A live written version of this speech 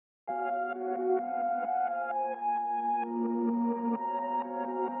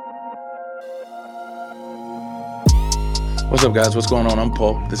What's up, guys? What's going on? I'm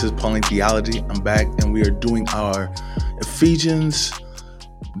Paul. This is Pauline Theology. I'm back, and we are doing our Ephesians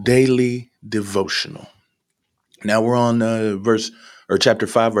daily devotional. Now we're on chapter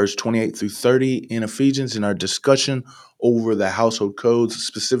 5, verse 28 through 30 in Ephesians, in our discussion over the household codes,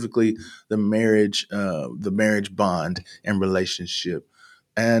 specifically the marriage bond and relationship.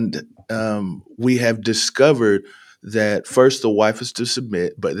 And we have discovered that first, the wife is to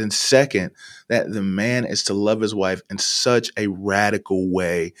submit, but then second, that the man is to love his wife in such a radical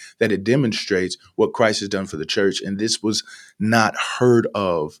way that it demonstrates what Christ has done for the church. And this was not heard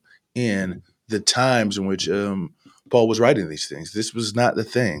of in the times in which Paul was writing these things. This was not the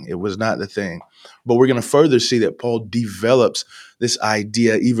thing. It was not the thing. But we're going to further see that Paul develops this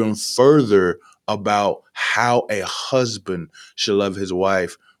idea even further about how a husband should love his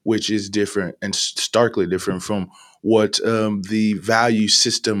wife, which is different and starkly different from what the value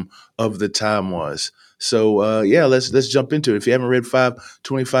system of the time was. So let's jump into it. If you haven't read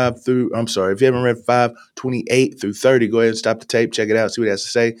 5:28 through 30, go ahead and stop the tape, check it out, see what it has to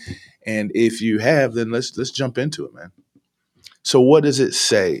say. And if you have, then let's jump into it, man. So what does it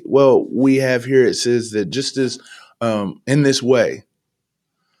say? Well, we have here, it says that just as in this way,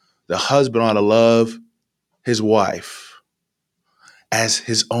 the husband ought to love his wife as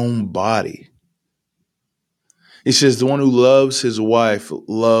his own body. He says the one who loves his wife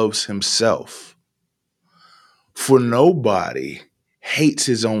loves himself. For nobody hates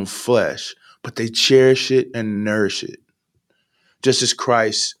his own flesh, but they cherish it and nourish it, just as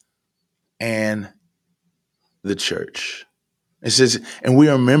Christ and the church. It says, and we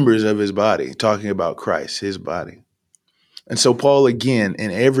are members of his body, talking about Christ, his body. And so Paul, again, in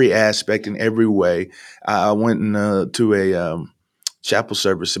every aspect, in every way, I went to a chapel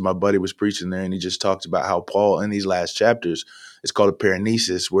service, and my buddy was preaching there, and he just talked about how Paul, in these last chapters, it's called a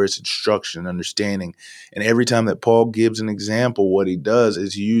paranesis, where it's instruction, understanding. And every time that Paul gives an example, what he does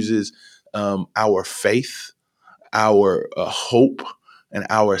is he uses our faith, our hope, and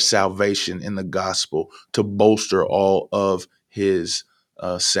our salvation in the gospel to bolster all of his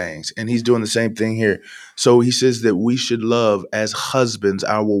sayings. And he's doing the same thing here. So he says that we should love as husbands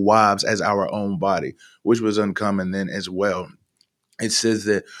our wives as our own body, which was uncommon then as well. It says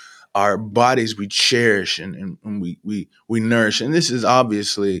that our bodies we cherish and we nourish. And this is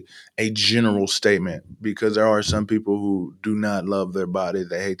obviously a general statement, because there are some people who do not love their bodies.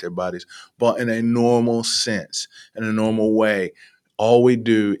 They hate their bodies. But in a normal sense, in a normal way, all we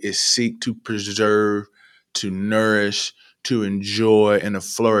do is seek to preserve, to nourish, to enjoy, and to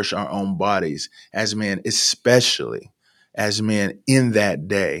flourish our own bodies as men, especially as men in that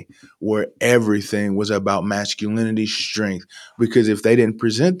day where everything was about masculinity, strength. Because if they didn't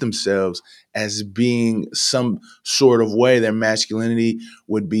present themselves as being some sort of way, their masculinity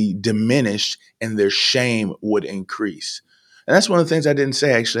would be diminished and their shame would increase. And that's one of the things I didn't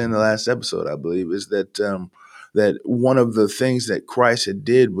say actually in the last episode, I believe, is that that one of the things that Christ had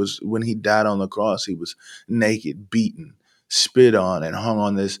did was when he died on the cross, he was naked, beaten, spit on, and hung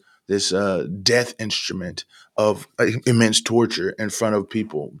on this death instrument of immense torture in front of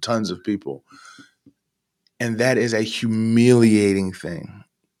people, tons of people. And that is a humiliating thing.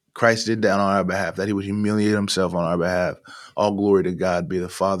 Christ did that on our behalf, that he would humiliate himself on our behalf. All glory to God, be the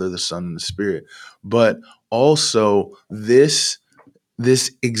Father, the Son, and the Spirit. But also this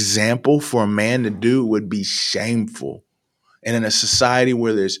example for a man to do would be shameful. And in a society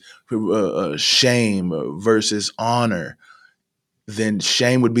where there's shame versus honor, then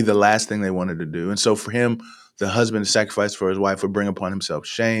shame would be the last thing they wanted to do. And so for him, the husband sacrificed for his wife would bring upon himself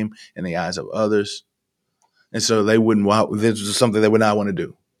shame in the eyes of others. And so this is something they would not want to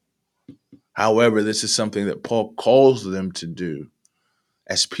do. However, this is something that Paul calls them to do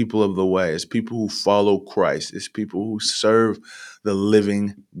as people of the way, as people who follow Christ, as people who serve the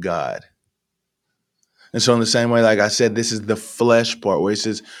living God. And so in the same way, like I said, this is the flesh part where it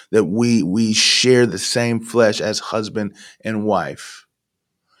says that we share the same flesh as husband and wife.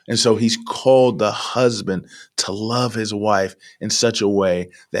 And so he's called the husband to love his wife in such a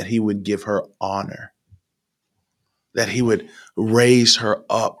way that he would give her honor, that he would raise her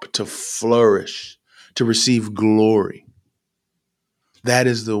up to flourish, to receive glory. That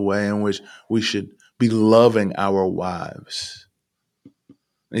is the way in which we should be loving our wives.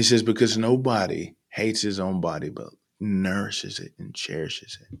 And he says, because nobody hates his own body, but nourishes it and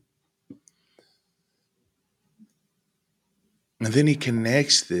cherishes it. And then he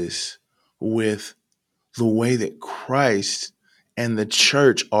connects this with the way that Christ and the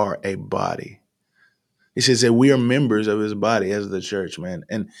church are a body. He says that we are members of his body as the church, man.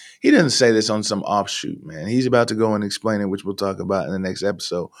 And he doesn't say this on some offshoot, man. He's about to go and explain it, which we'll talk about in the next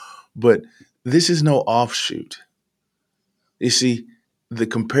episode. But this is no offshoot. You see, the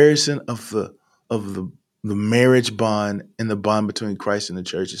comparison of the marriage bond and the bond between Christ and the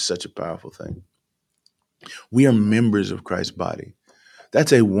church is such a powerful thing. We are members of Christ's body.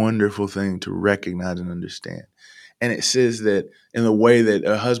 That's a wonderful thing to recognize and understand. And it says that in the way that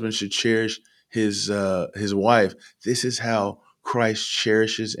a husband should cherish his wife, this is how Christ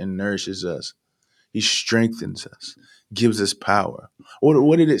cherishes and nourishes us. He strengthens us, gives us power.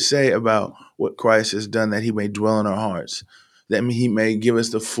 What did it say about what Christ has done that he may dwell in our hearts? That he may give us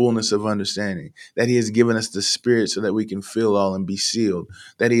the fullness of understanding, that he has given us the Spirit so that we can feel all and be sealed,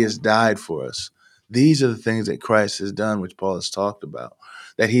 that he has died for us. These are the things that Christ has done, which Paul has talked about,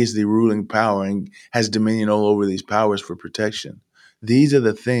 that he is the ruling power and has dominion all over these powers for protection. These are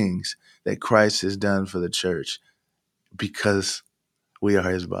the things that Christ has done for the church because we are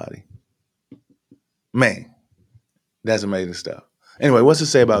his body. Man, that's amazing stuff. Anyway, what's to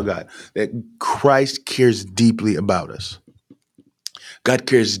say about God? That Christ cares deeply about us. God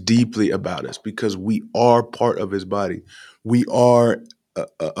cares deeply about us because we are part of his body. We are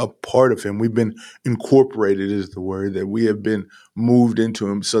a part of him. We've been incorporated, is the word, that we have been moved into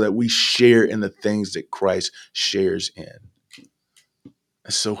him so that we share in the things that Christ shares in.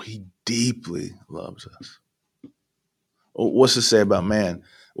 And so he deeply loves us. What's to say about man?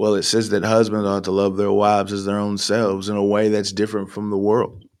 Well, it says that husbands ought to love their wives as their own selves in a way that's different from the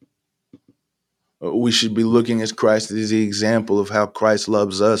world. We should be looking at Christ as the example of how Christ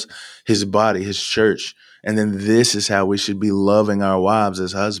loves us, his body, his church. And then this is how we should be loving our wives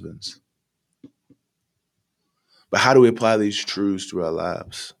as husbands. But how do we apply these truths to our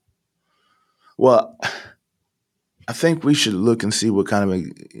lives? Well, I think we should look and see what kind of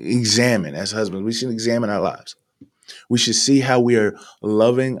examine as husbands. We should examine our lives. We should see how we are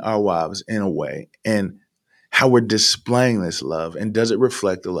loving our wives in a way and how we're displaying this love. And does it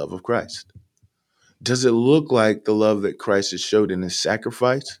reflect the love of Christ? Does it look like the love that Christ has showed in his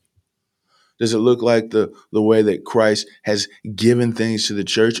sacrifice? Does it look like the way that Christ has given things to the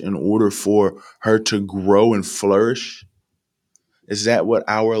church in order for her to grow and flourish? Is that what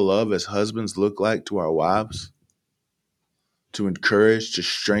our love as husbands look like to our wives? To encourage, to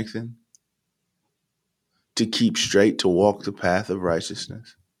strengthen, to keep straight, to walk the path of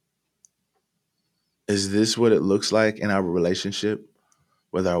righteousness? Is this what it looks like in our relationship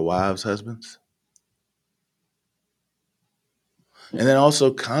with our wives, husbands? And then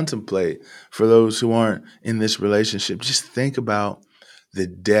also contemplate for those who aren't in this relationship. Just think about the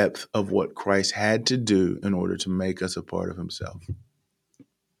depth of what Christ had to do in order to make us a part of himself,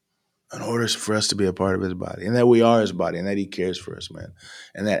 in order for us to be a part of his body, and that we are his body, and that he cares for us, man.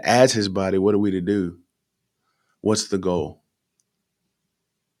 And that as his body, what are we to do? What's the goal?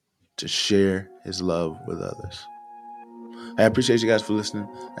 To share his love with others. I appreciate you guys for listening,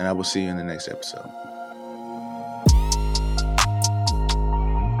 and I will see you in the next episode.